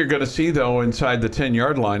 I think you're going to see, though, inside the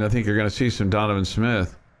 10-yard line, I think you're going to see some Donovan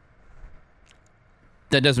Smith.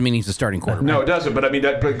 That doesn't mean he's a starting quarterback. No, it doesn't. But I mean,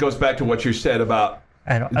 that goes back to what you said about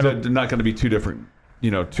I don't, they're not going to be two different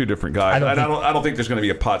guys. I don't think there's going to be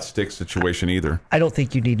a pot stick situation either. I don't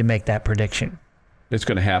think you need to make that prediction. It's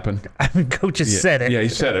going to happen. I mean, Coach has said it. Yeah, he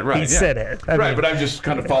said it. Right. He said it. I mean, but I'm just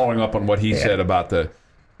kind of following up on what he said about the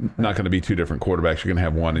not going to be two different quarterbacks. You're going to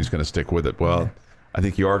have one. He's going to stick with it. Well, I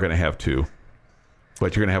think you are going to have two,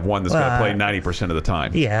 but you're going to have one that's going to play 90% of the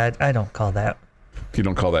time. Yeah, I don't call that. You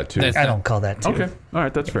don't call that two? I don't call that two. Okay. All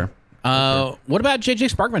right. That's fair. What about J.J.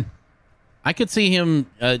 Sparkman? I could see him.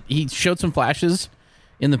 He showed some flashes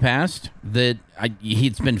in the past that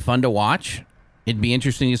it's been fun to watch. It'd be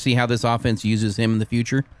interesting to see how this offense uses him in the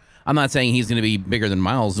future. I'm not saying he's going to be bigger than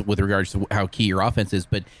Miles with regards to how key your offense is,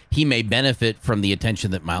 but he may benefit from the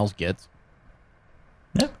attention that Miles gets.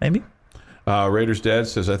 Yeah, maybe. Raiders Dad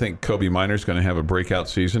says, I think Kobe Minor's going to have a breakout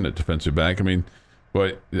season at defensive back. I mean,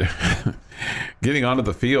 but getting onto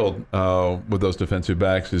the field with those defensive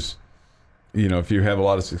backs is, if you have a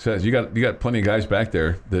lot of success, you got plenty of guys back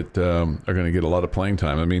there that are going to get a lot of playing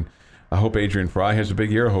time. I mean, I hope Adrian Fry has a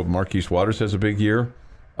big year. I hope Marquise Waters has a big year.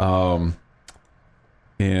 And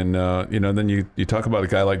then you talk about a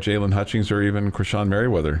guy like Jalen Hutchings or even Krishan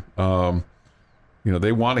Merriweather.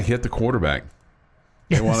 They want to hit the quarterback.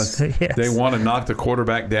 They want to knock the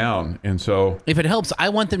quarterback down. And so if it helps, I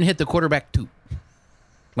want them to hit the quarterback too.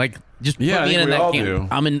 Like, just put me in that camp.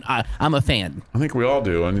 I'm a fan. I think we all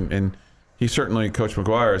do. And he certainly, Coach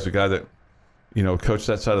McGuire, is a guy that, coached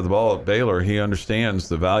that side of the ball at Baylor. He understands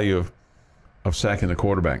the value of sacking the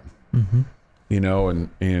quarterback,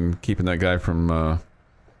 and keeping that guy from,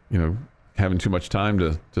 having too much time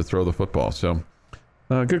to throw the football. So,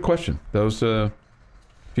 good question. Those, if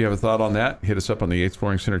you have a thought on that, hit us up on the Yates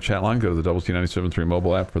Flooring Center chat line. Go to the Double T 97.3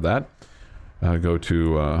 mobile app for that. Go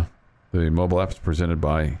to the mobile app is presented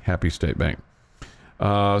by Happy State Bank.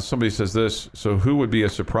 Somebody says this. So, who would be a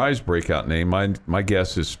surprise breakout name? My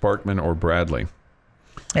guess is Sparkman or Bradley.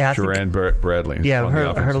 Yeah, Bradley. Yeah,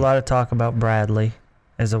 I've heard a lot of talk about Bradley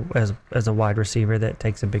as a wide receiver that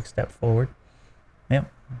takes a big step forward. Yeah,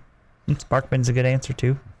 Sparkman's a good answer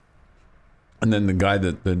too. And then the guy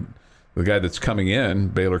that's coming in,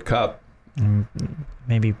 Baylor Cup,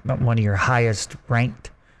 maybe one of your highest ranked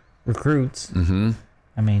recruits. Mm-hmm.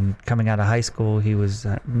 I mean, coming out of high school, he was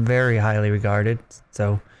very highly regarded.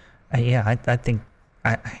 So,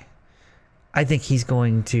 I think he's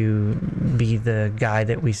going to be the guy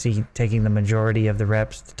that we see taking the majority of the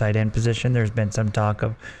reps at the tight end position. There's been some talk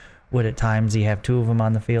of would at times he have two of them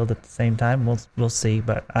on the field at the same time. We'll see,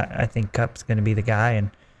 but I think Cup's going to be the guy,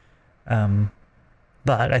 and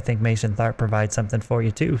but I think Mason Tharp provides something for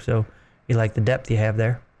you too. So you like the depth you have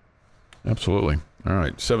there. Absolutely. All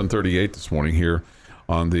right, 7:38 this morning here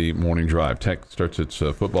on the Morning Drive. Tech starts its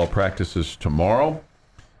football practices tomorrow,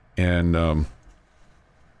 and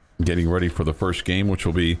getting ready for the first game, which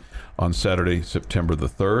will be on Saturday, September the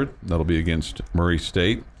 3rd. That'll be against Murray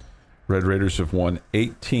State. Red Raiders have won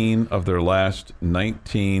 18 of their last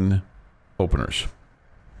 19 openers.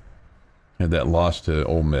 And that loss to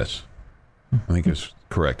Ole Miss. I think is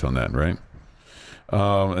correct on that, right?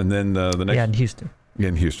 And then the next... Yeah, in Houston. Yeah,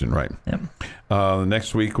 in Houston, right. Yep. The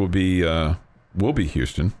next week will be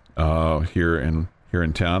Houston here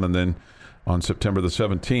in town. And then on September the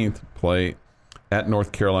 17th, play at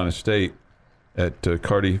North Carolina State at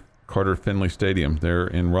Carter Finley Stadium there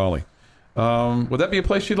in Raleigh. Would that be a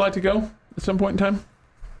place you'd like to go at some point in time?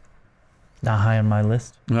 Not high on my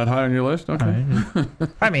list. Not high on your list? Okay. Right.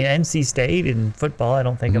 I mean, NC State in football, I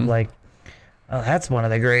don't think of like, that's one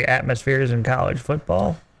of the great atmospheres in college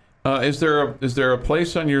football. Is there a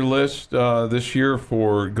place on your list this year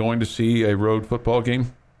for going to see a road football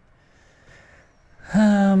game?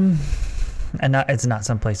 And it's not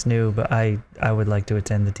someplace new, but I would like to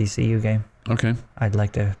attend the TCU game. Okay. I'd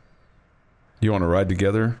like to. You want to ride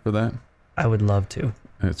together for that? I would love to.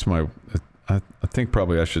 It's my. I think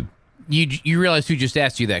probably I should. You realize who just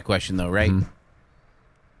asked you that question, though, right?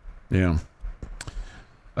 Mm-hmm. Yeah.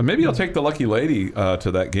 Maybe I'll take the lucky lady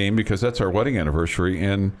to that game because that's our wedding anniversary.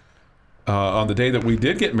 And on the day that we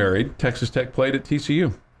did get married, Texas Tech played at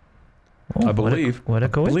TCU. Oh, I believe. What a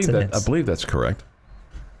coincidence. I believe that's correct.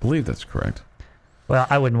 Well,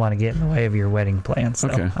 I wouldn't want to get in the way of your wedding plans, so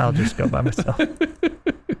okay. I'll just go by myself.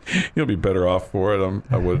 You'll be better off for it,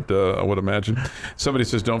 I would imagine. Somebody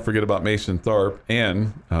says, don't forget about Mason Tharp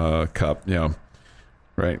and Cup. Yeah,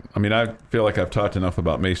 right. I mean, I feel like I've talked enough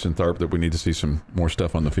about Mason Tharp that we need to see some more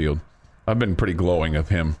stuff on the field. I've been pretty glowing of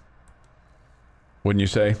him. Wouldn't you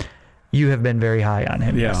say? You have been very high on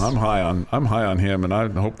him. Yeah, yes. I'm high on him, and I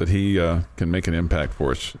hope that he can make an impact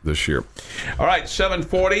for us this year. All right,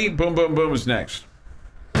 7:40. Boom, boom, boom is next.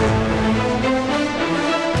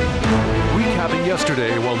 Recapping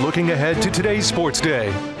yesterday while looking ahead to today's sports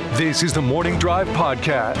day. This is the Morning Drive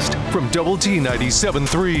podcast from Double T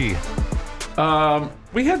 97.3.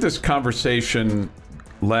 We had this conversation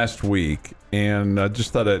last week, and I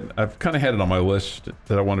just thought I've kind of had it on my list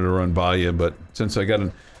that I wanted to run by you, but since I got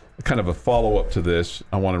kind of a follow-up to this,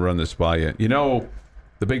 I want to run this by you. You know,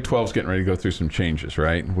 the Big 12's getting ready to go through some changes,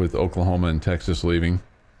 right? With Oklahoma and Texas leaving.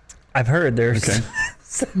 I've heard there's... Okay.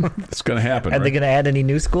 It's going to happen. Are they right? going to add any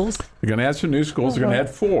new schools? They're going to add some new schools. They're going to add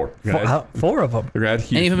 4. Four of them. They're going to add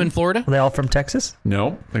Houston. Any of them in Florida? Are they all from Texas?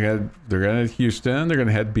 No, they're going to add Houston. They're going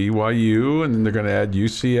to add BYU, and then they're going to add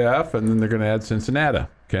UCF, and then they're going to add Cincinnati.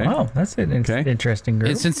 Okay. Oh, that's an interesting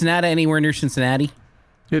group. Is Cincinnati anywhere near Cincinnati?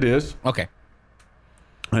 It is. Okay.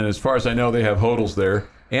 And as far as I know, they have hotels there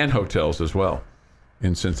and hotels as well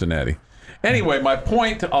in Cincinnati. Anyway, my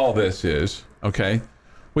point to all this is, okay,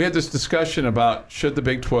 we had this discussion about should the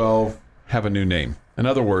Big 12 have a new name. In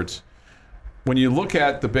other words, when you look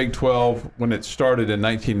at the Big 12 when it started in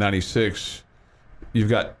 1996, you've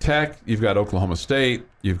got Tech, you've got Oklahoma State,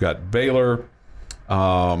 you've got Baylor,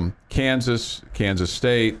 Kansas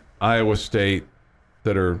State, Iowa State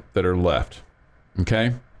that are left.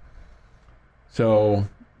 Okay? So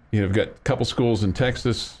you've got a couple schools in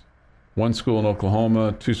Texas, one school in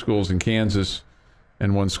Oklahoma, 2 schools in Kansas,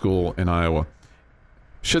 and 1 school in Iowa.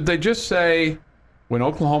 Should they just say, when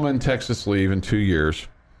Oklahoma and Texas leave in 2 years,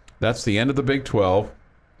 that's the end of the Big 12.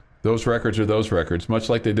 Those records are those records, much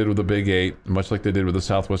like they did with the Big 8, much like they did with the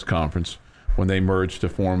Southwest Conference when they merged to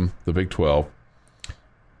form the Big 12,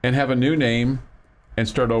 and have a new name and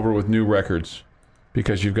start over with new records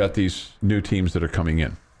because you've got these new teams that are coming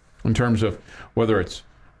in terms of whether it's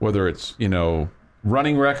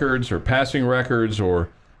running records or passing records or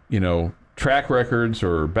track records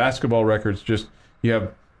or basketball records. Just you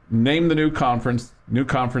have name the new conference. New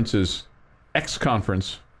conference is X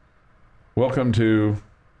conference. Welcome to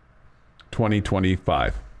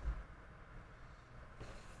 2025.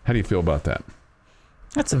 How do you feel about that?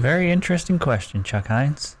 That's a very interesting question, Chuck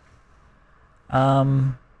Heinz. I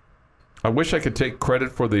wish I could take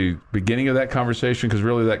credit for the beginning of that conversation because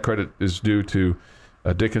really that credit is due to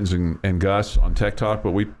Dickens and Gus on Tech Talk,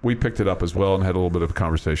 but we picked it up as well and had a little bit of a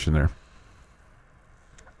conversation there.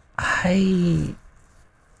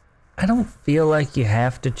 I don't feel like you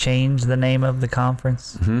have to change the name of the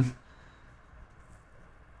conference. Mm-hmm.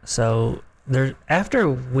 So after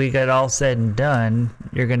we get all said and done,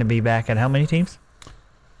 you're going to be back at how many teams?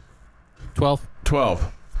 12.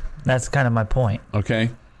 That's kind of my point. Okay.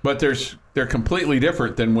 But they're completely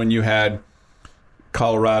different than when you had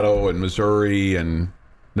Colorado and Missouri and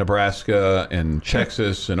Nebraska and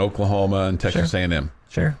Texas and Oklahoma and Texas A&M.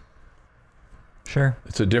 Sure.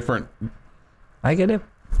 It's a different... I get it.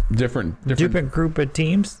 Different group of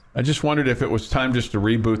teams. I just wondered if it was time just to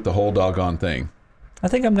reboot the whole doggone thing. I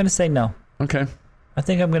think I'm going to say no. Okay. I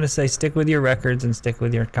think I'm going to say stick with your records and stick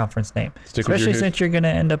with your conference name. Especially since you're going to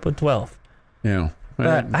end up with 12. Yeah.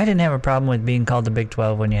 But I didn't have a problem with being called the Big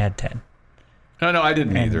 12 when you had 10. No, I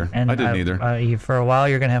didn't either. I didn't either. For a while,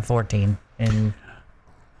 you're going to have 14. And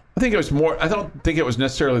I think it was more. I don't think it was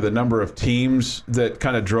necessarily the number of teams that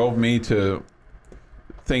kind of drove me to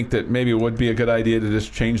think that maybe it would be a good idea to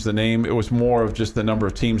just change the name. It was more of just the number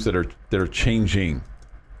of teams that are changing.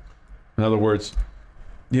 In other words,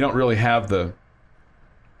 you don't really have the.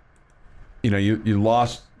 You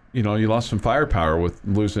lost some firepower with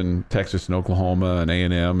losing Texas and Oklahoma and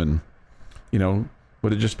A&M, and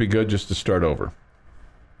would it just be good just to start over?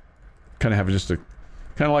 Kind of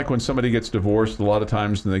like when somebody gets divorced a lot of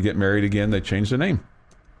times and they get married again, they change the name.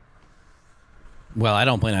 Well, I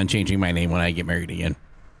don't plan on changing my name when I get married again.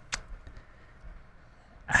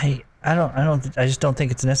 I just don't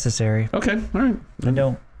think it's necessary. Okay, all right. I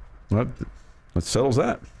don't. Well, that settles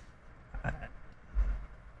that.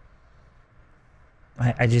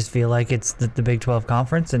 I just feel like it's the Big 12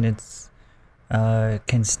 conference, and it's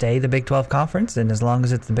can stay the Big 12 conference, and as long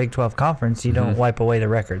as it's the Big 12 conference, you don't wipe away the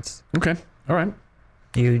records. Okay, all right.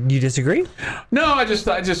 You disagree? No, I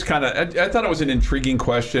kind of I thought it was an intriguing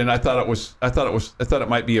question. I thought it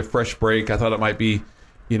might be a fresh break. I thought it might be,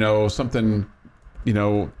 something,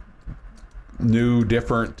 new,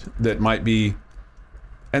 different that might be.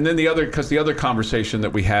 And then the other conversation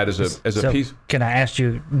that we had as a piece. Can I ask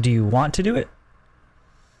you? Do you want to do it?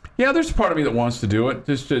 Yeah, there's a part of me that wants to do it.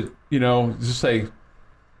 Just to just say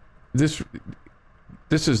this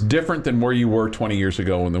is different than where you were 20 years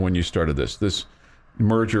ago when you started this. This,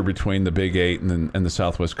 merger between the Big Eight and the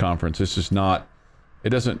Southwest Conference. This is not. It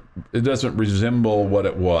doesn't resemble what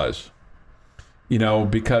it was.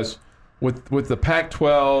 Because with the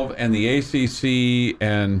Pac-12 and the ACC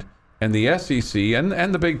and the SEC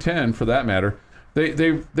and the Big Ten for that matter,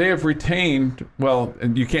 they have retained. Well,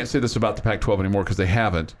 and you can't say this about the Pac-12 anymore because they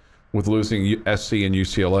haven't, with losing SC and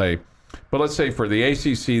UCLA. But let's say for the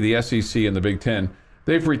ACC, the SEC, and the Big Ten,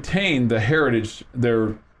 they've retained the heritage,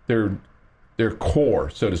 their core,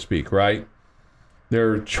 so to speak, right?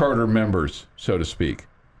 Their charter members, so to speak.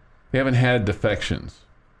 They haven't had defections.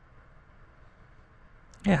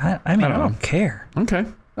 Yeah, I don't care. Okay.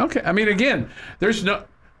 I mean, again, there's no.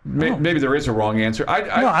 Maybe there is a wrong answer.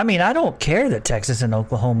 I don't care that Texas and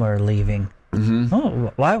Oklahoma are leaving. Mm-hmm.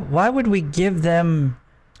 Oh, why would we give them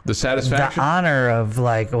the satisfaction, the honor of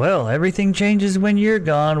everything changes when you're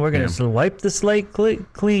gone? We're going to wipe the slate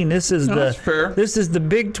clean. This is that's fair. This is the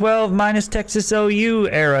Big 12 minus Texas OU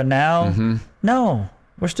era now. Mm-hmm. No,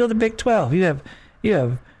 we're still the Big 12. You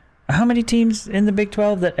have how many teams in the Big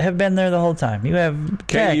 12 that have been there the whole time? You have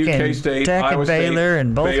Tech and K-State, Tech and Baylor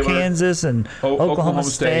and both Baylor, Kansas and Oklahoma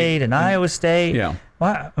State and Iowa State. Yeah.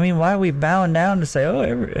 Why are we bowing down to say,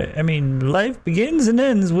 life begins and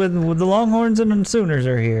ends with the Longhorns and the Sooners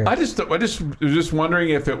are here? I just was just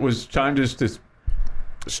wondering if it was time just to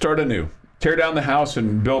start anew, tear down the house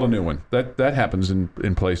and build a new one. That happens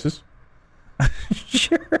in places.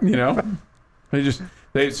 Sure.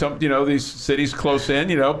 These cities close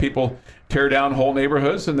in, people tear down whole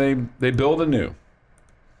neighborhoods and they build anew.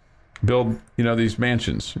 Build, these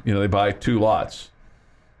mansions. They buy 2 lots,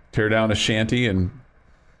 tear down a shanty and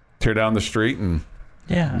tear down the street and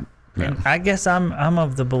yeah. And I guess I'm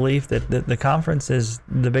of the belief that the conference is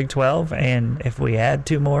the Big 12, and if we add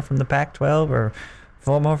 2 more from the Pac-12 or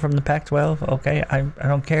 4 more from the Pac-12, okay, I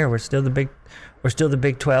don't care. We're still the Big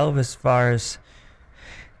 12 as far as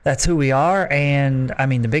that's who we are. And I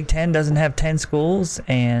mean, the Big 10 doesn't have 10 schools,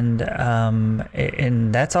 and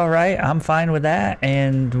that's all right. I'm fine with that,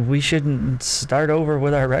 and we shouldn't start over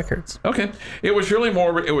with our records. Okay. It was really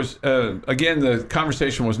more. It was again, the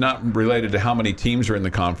conversation was not related to how many teams are in the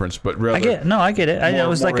conference, but rather. I get it. It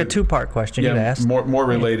was like a 2-part question you asked. More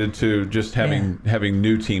related to just having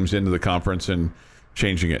new teams into the conference and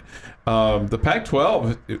changing it. The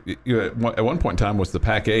Pac-12 at one point in time was the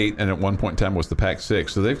Pac-8, and at one point in time was the Pac-6.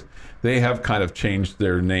 So they have kind of changed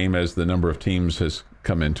their name as the number of teams has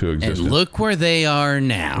come into existence. And look where they are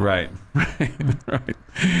now. Right.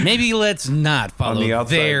 Maybe let's not follow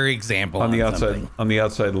their example on the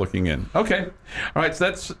outside looking in. Okay. All right. So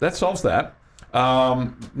that solves that.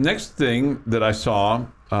 Next thing that I saw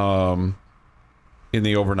in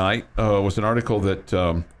the overnight was an article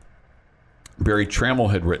that Barry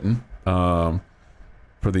Trammell had written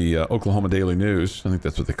for the Oklahoma Daily News. I think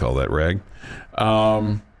that's what they call that rag.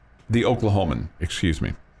 The Oklahoman, excuse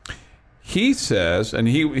me. He says, and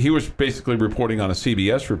he was basically reporting on a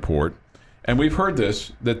CBS report, and we've heard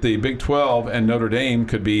this, that the Big 12 and Notre Dame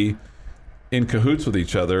could be in cahoots with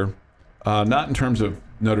each other, not in terms of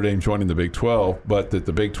Notre Dame joining the Big 12, but that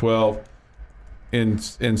the Big 12, in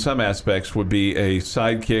some aspects, would be a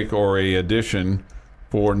sidekick or a addition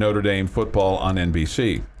for Notre Dame football on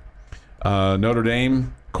NBC. Notre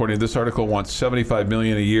Dame, according to this article, wants $75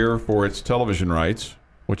 million a year for its television rights,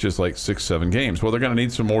 which is like 6-7 games. Well, they're going to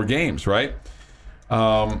need some more games, right?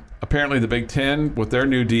 Apparently, the Big Ten, with their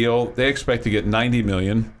new deal, they expect to get $90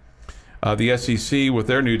 million. The SEC, with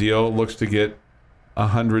their new deal, looks to get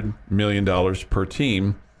 $100 million per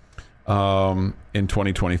team in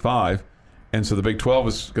 2025. And so the Big 12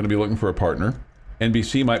 is going to be looking for a partner.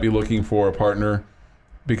 NBC might be looking for a partner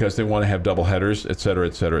because they want to have doubleheaders, et cetera,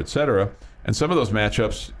 et cetera, et cetera. And some of those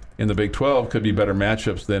matchups in the Big 12 could be better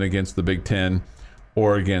matchups than against the Big 10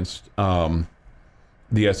 or against the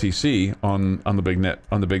SEC on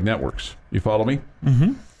the big networks. You follow me?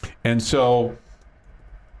 Mm-hmm. And so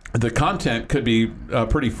the content could be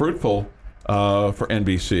pretty fruitful for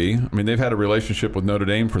NBC. I mean, they've had a relationship with Notre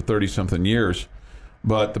Dame for 30-something years,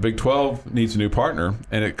 but the Big 12 needs a new partner,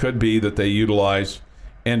 and it could be that they utilize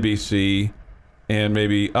NBC and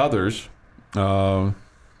maybe others to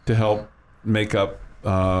help make up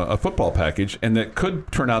a football package, and that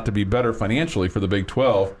could turn out to be better financially for the Big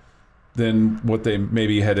 12 than what they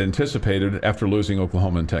maybe had anticipated after losing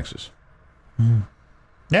Oklahoma and Texas. Mm.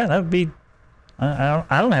 Yeah, that would be. I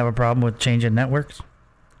don't have a problem with changing networks.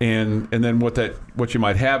 And then what you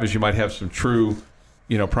might have is you might have some true,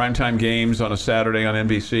 primetime games on a Saturday on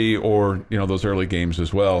NBC, or those early games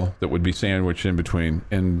as well that would be sandwiched in between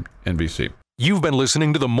NBC. You've been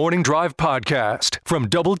listening to the Morning Drive podcast from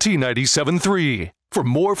Double T 97.3. For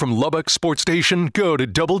more from Lubbock Sports Station, go to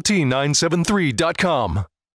doublet973.com.